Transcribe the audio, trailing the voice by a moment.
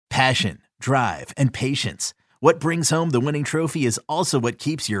Passion, drive, and patience. What brings home the winning trophy is also what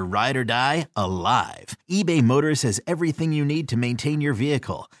keeps your ride or die alive. eBay Motors has everything you need to maintain your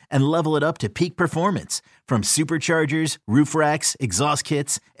vehicle and level it up to peak performance, from superchargers, roof racks, exhaust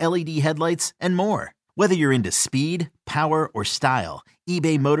kits, LED headlights, and more. Whether you're into speed, power, or style,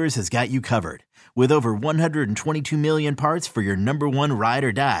 eBay Motors has got you covered. With over 122 million parts for your number one ride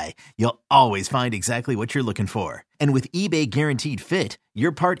or die, you'll always find exactly what you're looking for. And with eBay Guaranteed Fit,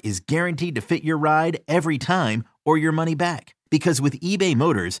 your part is guaranteed to fit your ride every time or your money back. Because with eBay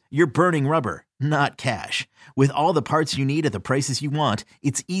Motors, you're burning rubber, not cash. With all the parts you need at the prices you want,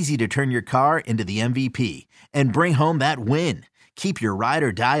 it's easy to turn your car into the MVP and bring home that win. Keep your ride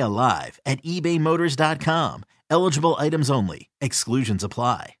or die alive at ebaymotors.com. Eligible items only. Exclusions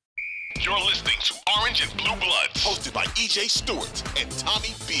apply. You're listening to Orange and Blue Bloods, hosted by EJ Stewart and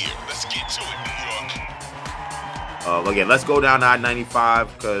Tommy Beer. Let's get to it, New York. Again, let's go down I-95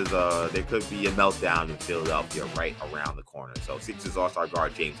 because there could be a meltdown in Philadelphia right around the corner. So Sixers All-Star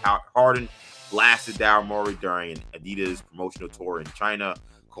guard James Harden blasted Daryl Morey during Adidas promotional tour in China,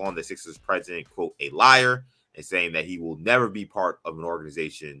 calling the Sixers president, quote, a liar, and saying that he will never be part of an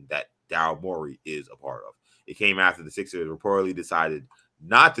organization that Daryl Morey is a part of. It came after the Sixers reportedly decided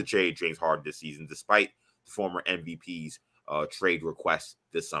not to trade James Harden this season, despite the former MVP's trade request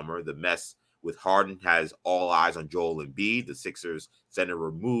this summer. The mess with Harden has all eyes on Joel Embiid. The Sixers center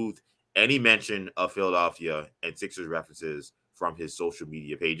removed any mention of Philadelphia and Sixers references from his social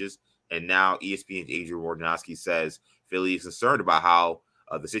media pages. And now ESPN's Adrian Wojnarowski says Philly is concerned about how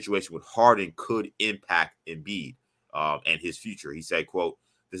the situation with Harden could impact Embiid and his future. He said, quote,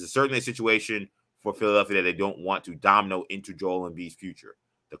 "This is certainly a situation for Philadelphia that they don't want to domino into Joel Embiid's future.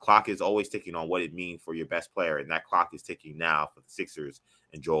 The clock is always ticking on what it means for your best player, and that clock is ticking now for the Sixers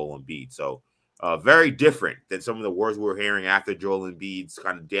and Joel Embiid." So very different than some of the words we were hearing after Joel Embiid's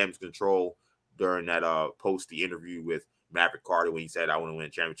kind of damage control during that the interview with Maverick Carter when he said, "I want to win a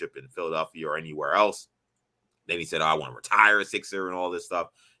championship in Philadelphia or anywhere else." Then he said, "I want to retire a Sixer," and all this stuff.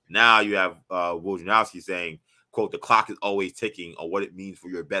 Now you have Wojnarowski saying, quote, "The clock is always ticking on what it means for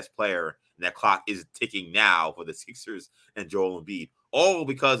your best player. And that clock is ticking now for the Sixers and Joel Embiid, all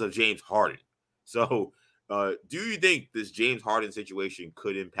because of James Harden." So do you think this James Harden situation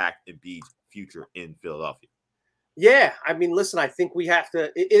could impact Embiid's future in Philadelphia? Yeah, I mean, listen, I think we have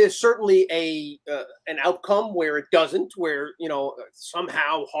to. It is certainly an outcome where it doesn't, where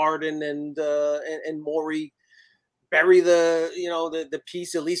somehow Harden and Morey bury the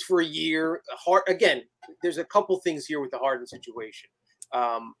piece at least for a year. Again, there's a couple things here with the Harden situation.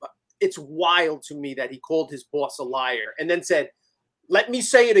 It's wild to me that he called his boss a liar and then said, "Let me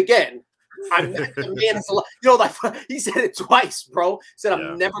say it again. I'm the man is a liar." Like he said it twice, bro. He said,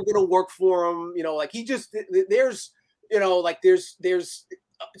 "I'm never gonna work for him." Like he just there's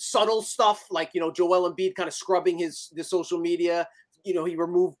subtle stuff like Joel Embiid kind of scrubbing the social media. He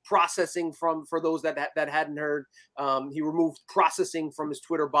removed processing for those that hadn't heard. He removed processing from his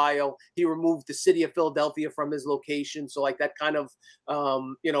Twitter bio. He removed the city of Philadelphia from his location. So like that kind of,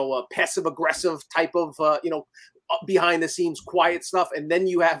 a passive aggressive type of, behind the scenes quiet stuff. And then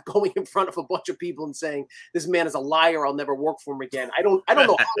you have going in front of a bunch of people and saying, "This man is a liar. I'll never work for him again." I don't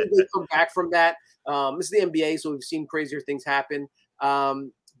know how they come back from that. This is the NBA, so we've seen crazier things happen.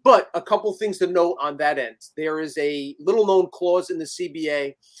 But a couple things to note on that end. There is a little-known clause in the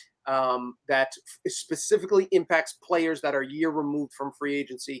CBA that specifically impacts players that are a year removed from free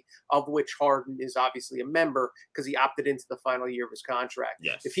agency, of which Harden is obviously a member because he opted into the final year of his contract.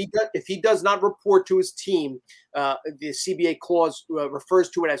 Yes. If he does not report to his team, the CBA clause refers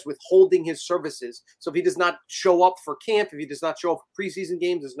to it as withholding his services. So if he does not show up for camp, if he does not show up for preseason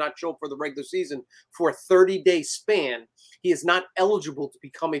games, does not show up for the regular season for a 30-day span, he is not eligible to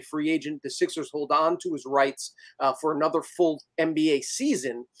become a free agent. The Sixers hold on to his rights for another full NBA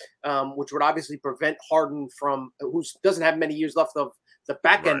season, which would obviously prevent Harden who doesn't have many years left of the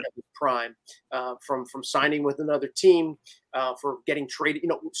back end of his prime, from signing with another team, for getting traded.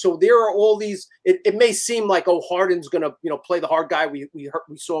 So there are all these. It may seem like, oh, Harden's going to play the hard guy. We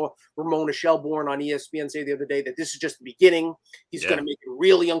saw Ramona Shelburne on ESPN say the other day that this is just the beginning. He's going to make it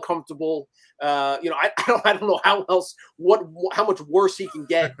really uncomfortable. I don't know how much worse he can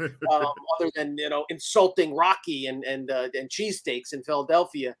get, other than insulting Rocky and cheesesteaks in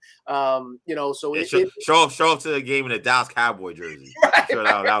Philadelphia. So show up to the game in a Dallas Cowboy jersey. I'm sure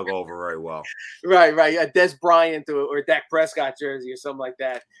that'll go over very well. Right. A Des Bryant or Dak Prescott jersey or something like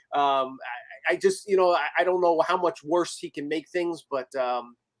that. I just I don't know how much worse he can make things, but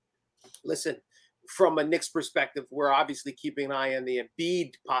listen, from a Knicks perspective, we're obviously keeping an eye on the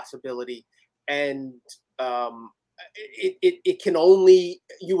Embiid possibility. And it can only,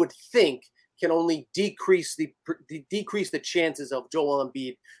 you would think, can only decrease the chances of Joel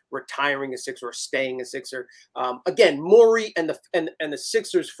Embiid retiring a Sixer or staying a Sixer. Again, Morey and the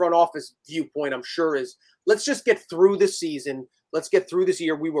Sixers front office viewpoint, I'm sure, is let's just get through the season. Let's get through this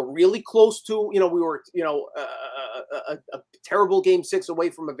year. We were really close to, we were, a terrible game 6 away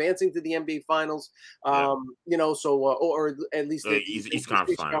from advancing to the NBA Finals. Or at least the East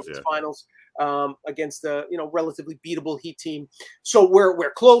Conference Finals against the relatively beatable Heat team. So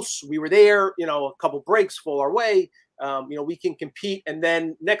we're close. We were there. A couple breaks fall our way. We can compete. And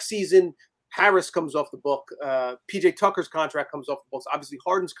then next season, Harris comes off the book. PJ Tucker's contract comes off the books. Obviously,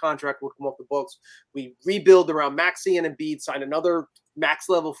 Harden's contract will come off the books. We rebuild around Maxey and Embiid, sign another max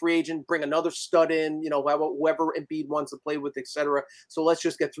level free agent, bring another stud in, whoever Embiid wants to play with, etc. So let's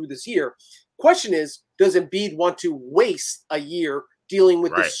just get through this year. Question is, does Embiid want to waste a year dealing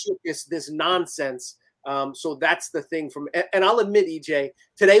with this circus, this nonsense? So that's the thing and I'll admit, EJ,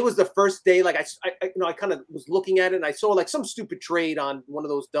 today was the first day, like I kind of was looking at it and I saw like some stupid trade on one of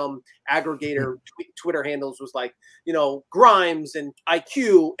those dumb aggregator Twitter handles was like, Grimes and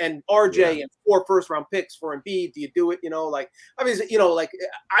IQ and RJ and 4 first-round picks for Embiid. Do you do it?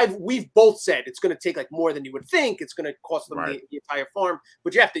 We've both said it's going to take like more than you would think. It's going to cost them the entire farm,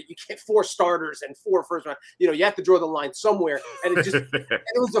 but you can't 4 starters and 4 first round, you have to draw the line somewhere. And it just, and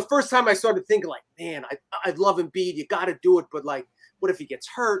it was the first time I started thinking like, man, I love Embiid. You got to do it. But like, what if he gets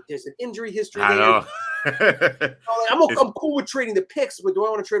hurt? There's an injury history there. I know. I'm cool with trading the picks, but do I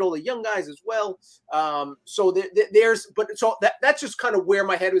want to trade all the young guys as well? So that's just kind of where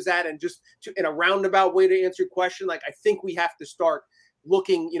my head was at. And just in a roundabout way to answer your question, like, I think we have to start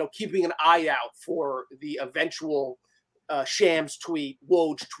looking, keeping an eye out for the eventual Shams tweet,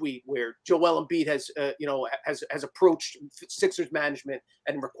 Woj tweet, where Joel Embiid has approached Sixers management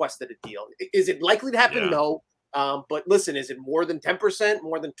and requested a deal. Is it likely to happen? Yeah. No. But listen, is it more than 10%,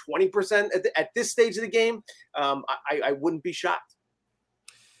 more than 20% at this stage of the game? I wouldn't be shocked.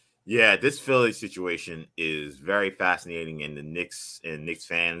 Yeah, this Philly situation is very fascinating, and the Knicks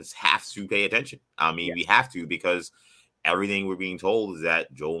fans have to pay attention. I mean, we have to, because everything we're being told is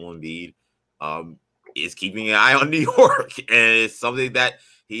that Joel Embiid is keeping an eye on New York, and it's something that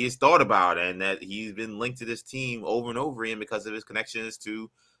he has thought about, and that he's been linked to this team over and over again because of his connections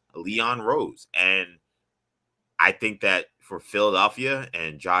to Leon Rose. And I think that for Philadelphia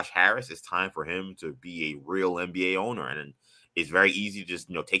and Josh Harris, it's time for him to be a real NBA owner. And it's very easy to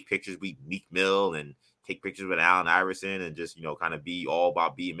just, take pictures with Meek Mill and take pictures with Allen Iverson and just, kind of be all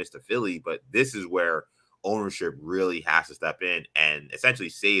about being Mr. Philly. But this is where ownership really has to step in and essentially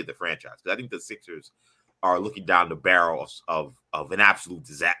save the franchise. Because I think the Sixers are looking down the barrel of an absolute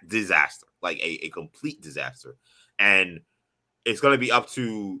disaster, like a complete disaster. And it's going to be up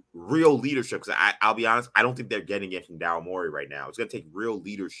to real leadership, because I'll be honest, I don't think they're getting it from Daryl Morey right now. It's going to take real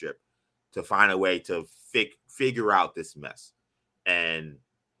leadership to find a way to figure out this mess. And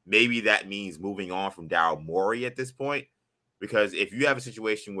maybe that means moving on from Daryl Morey at this point, because if you have a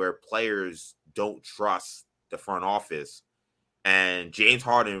situation where players don't trust the front office, and James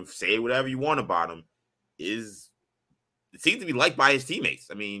Harden, say whatever you want about him, it seems to be liked by his teammates.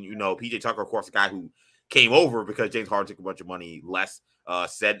 I mean, PJ Tucker, of course, a guy who came over because James Harden took a bunch of money less,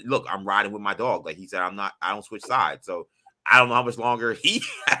 said, look, I'm riding with my dog. Like he said, I don't switch sides. So I don't know how much longer he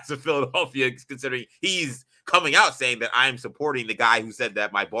has in Philadelphia, considering he's coming out saying that I'm supporting the guy who said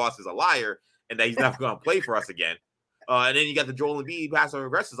that my boss is a liar and that he's never going to play for us again. And then you got the Joel Embiid passive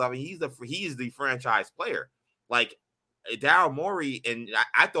aggressive. I mean, he's the franchise player. Like Daryl Morey, and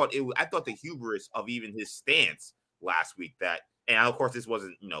I thought the hubris of even his stance last week that. And of course, this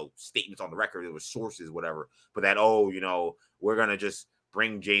wasn't, statements on the record. It was sources, whatever. But that, we're going to just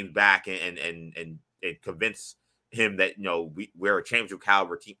bring James back and convince him that, we're a championship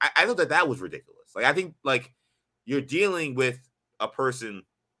caliber team. I thought that was ridiculous. Like, I think, like, you're dealing with a person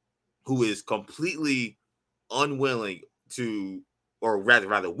who is completely unwilling to, or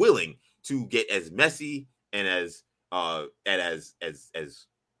rather willing to get as messy and as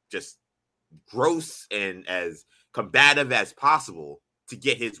just gross and as combative as possible to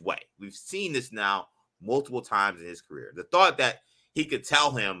get his way. We've seen this now multiple times in his career. The thought that he could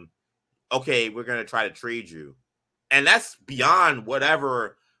tell him, okay, we're going to try to trade you. And that's beyond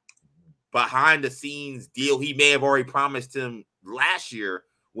whatever behind the scenes deal he may have already promised him last year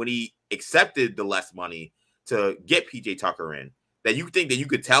when he accepted the less money to get PJ Tucker in. That you think that you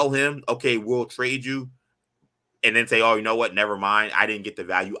could tell him, okay, we'll trade you, and then say, oh, you know what? Never mind. I didn't get the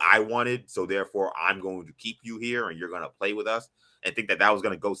value I wanted, so therefore I'm going to keep you here and you're going to play with us, and think that was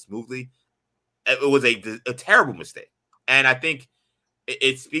going to go smoothly. It was a terrible mistake. And I think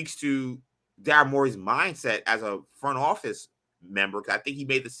it speaks to Daryl Morey's mindset as a front office member, because I think he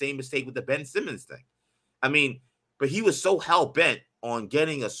made the same mistake with the Ben Simmons thing. I mean, but he was so hell-bent on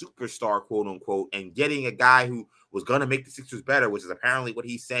getting a superstar, quote unquote, and getting a guy who was going to make the Sixers better, which is apparently what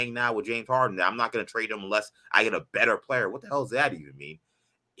he's saying now with James Harden, that I'm not going to trade him unless I get a better player. What the hell does that even mean?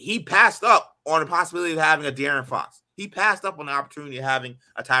 He passed up on the possibility of having a De'Aaron Fox. He passed up on the opportunity of having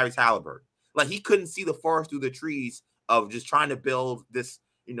a Tyrese Halliburton. Like, he couldn't see the forest through the trees of just trying to build this,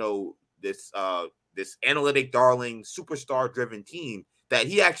 this analytic darling, superstar-driven team, that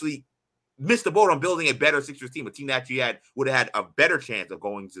he actually missed the boat on building a better Sixers team, a team that actually would have had a better chance of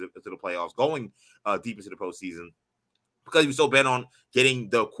going to the playoffs, going deep into the postseason, because he was so bent on getting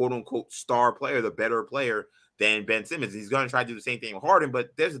the quote-unquote star player, the better player than Ben Simmons. He's going to try to do the same thing with Harden, but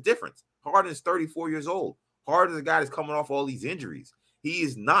there's a difference. Harden is 34 years old. Harden is a guy that's coming off all these injuries. He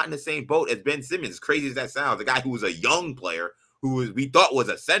is not in the same boat as Ben Simmons, as crazy as that sounds, the guy who was a young player who we thought was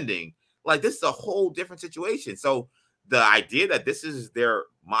ascending. Like, this is a whole different situation. So the idea that this is their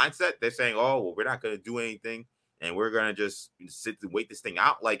mindset, they're saying, oh, well, we're not going to do anything and we're going to just sit and wait this thing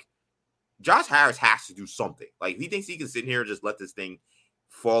out. Like, Josh Harris has to do something. Like, if he thinks he can sit here and just let this thing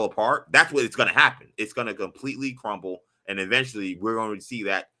fall apart, that's what it's going to happen. It's going to completely crumble. And eventually we're going to see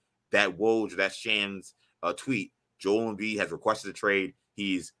that Woj, that Shan's tweet, Joel Embiid has requested a trade.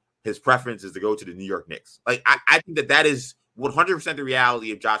 His preference is to go to the New York Knicks. Like, I think that is 100% the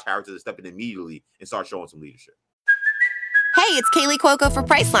reality if Josh Harris is stepping immediately and start showing some leadership. Hey, it's Kaylee Cuoco for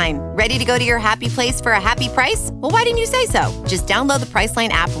Priceline. Ready to go to your happy place for a happy price? Well, why didn't you say so? Just download the Priceline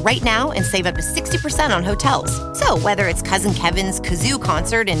app right now and save up to 60% on hotels. So whether it's Cousin Kevin's Kazoo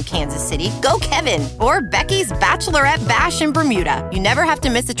Concert in Kansas City, go Kevin, or Becky's Bachelorette Bash in Bermuda, you never have to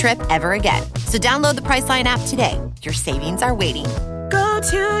miss a trip ever again. So download the Priceline app today. Your savings are waiting. Go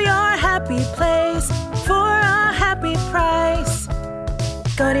to your happy place for a happy price.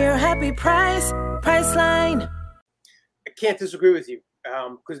 Go to your happy price, Priceline. I can't disagree with you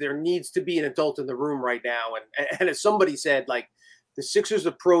because there needs to be an adult in the room right now. And as somebody said, like, the Sixers'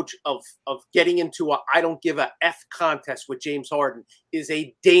 approach of getting into a I don't give a F contest with James Harden is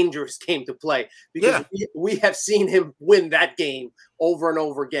a dangerous game to play, because we have seen him win that game over and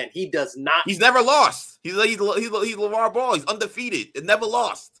over again. He does not. He's never lost. He's LeVar Ball. He's undefeated. It never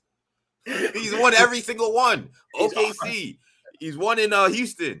lost. He's won every single one. OKC. He's won in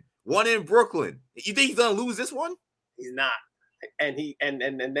Houston. Won in Brooklyn. You think he's gonna lose this one? He's not. And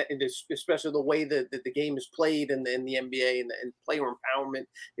especially the way that the game is played in the NBA and player empowerment,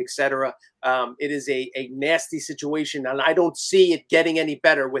 etc. It is a nasty situation, and I don't see it getting any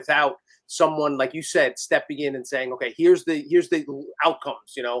better without someone, like you said, stepping in and saying, "Okay, here's the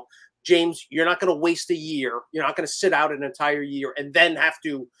outcomes." You know, James, you're not going to waste a year. You're not going to sit out an entire year and then have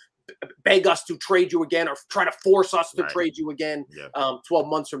to beg us to trade you again or try to force us to trade you again 12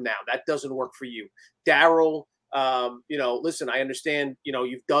 months from now. That doesn't work for you, Daryl. Listen, I understand,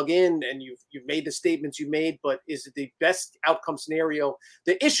 you've dug in and you've made the statements you made, but is it the best outcome scenario?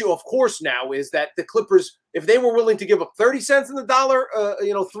 The issue, of course, now is that the Clippers, if they were willing to give up 30 cents in the dollar,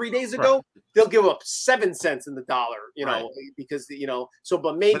 3 days ago, they'll give up 7 cents in the dollar, because,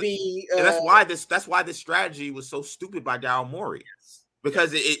 but maybe. And that's why this strategy was so stupid by Daryl Morey,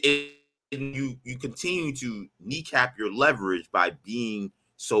 because you continue to kneecap your leverage by being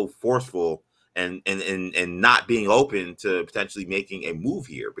so forceful and not being open to potentially making a move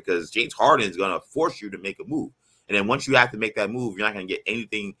here, because James Harden is going to force you to make a move. And then once you have to make that move, you're not going to get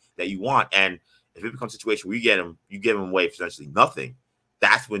anything that you want. And if it becomes a situation where you give him away for essentially nothing,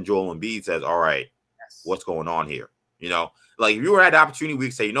 that's when Joel Embiid says, all right, what's going on here? Like, if you were at the opportunity,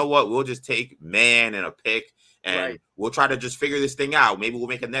 we'd say, you know what, we'll just take man and a pick and we'll try to just figure this thing out. Maybe we'll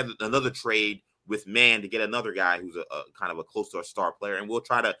make another trade with man to get another guy who's a kind of a close to a star player. And we'll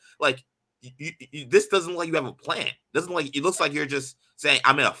try to, like, this doesn't look like you have a plan. It looks like you're just saying,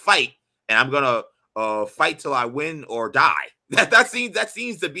 I'm in a fight and I'm gonna fight till I win or die. That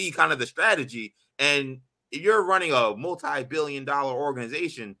seems to be kind of the strategy. And if you're running a multi-billion-dollar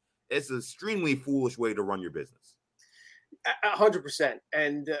organization, it's an extremely foolish way to run your business. 100%.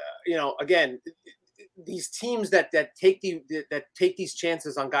 And again, these teams that take these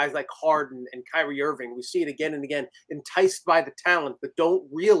chances on guys like Harden and Kyrie Irving, we see it again and again, enticed by the talent, but don't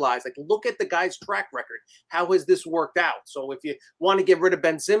realize, like, look at the guy's track record. How has this worked out? So if you want to get rid of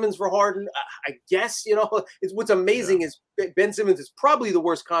Ben Simmons for Harden, I guess, what's amazing is Ben Simmons is probably the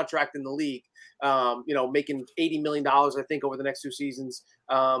worst contract in the league. Making $80 million, I think, over the next 2 seasons.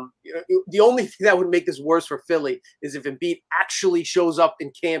 The only thing that would make this worse for Philly is if Embiid actually shows up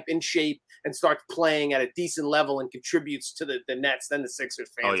in camp in shape and starts playing at a decent level and contributes to the Nets. Then the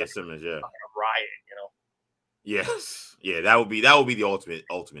Sixers fans Simmons, riot, Yes. Yeah, that would be the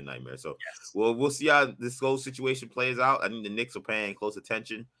ultimate nightmare. So we'll see how this whole situation plays out. I think the Knicks are paying close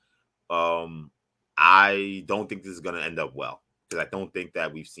attention. I don't think this is going to end up well because I don't think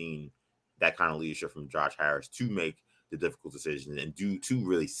that we've seen that kind of leadership from Josh Harris to make the difficult decisions and to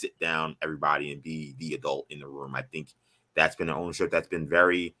really sit down everybody and be the adult in the room. I think that's been an ownership that's been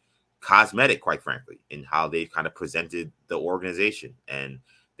very cosmetic, quite frankly, in how they've kind of presented the organization. And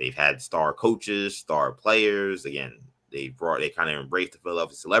they've had star coaches, star players. Again, they kind of embraced the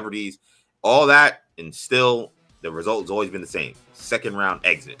Philadelphia celebrities, all that, and still the result has always been the same: second round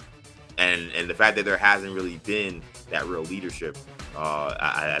exit. And the fact that there hasn't really been that real leadership,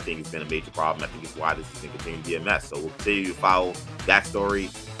 I think it's been a major problem. I think it's why this is going to continue to be a mess. So we'll continue to follow that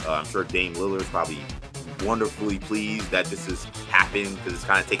story. I'm sure Dame Lillard's probably wonderfully pleased that this has happened because it's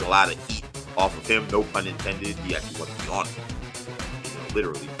kind of taken a lot of heat off of him. No pun intended. He actually wants to be on it,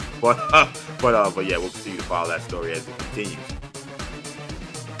 literally. But yeah, we'll continue to follow that story as it continues.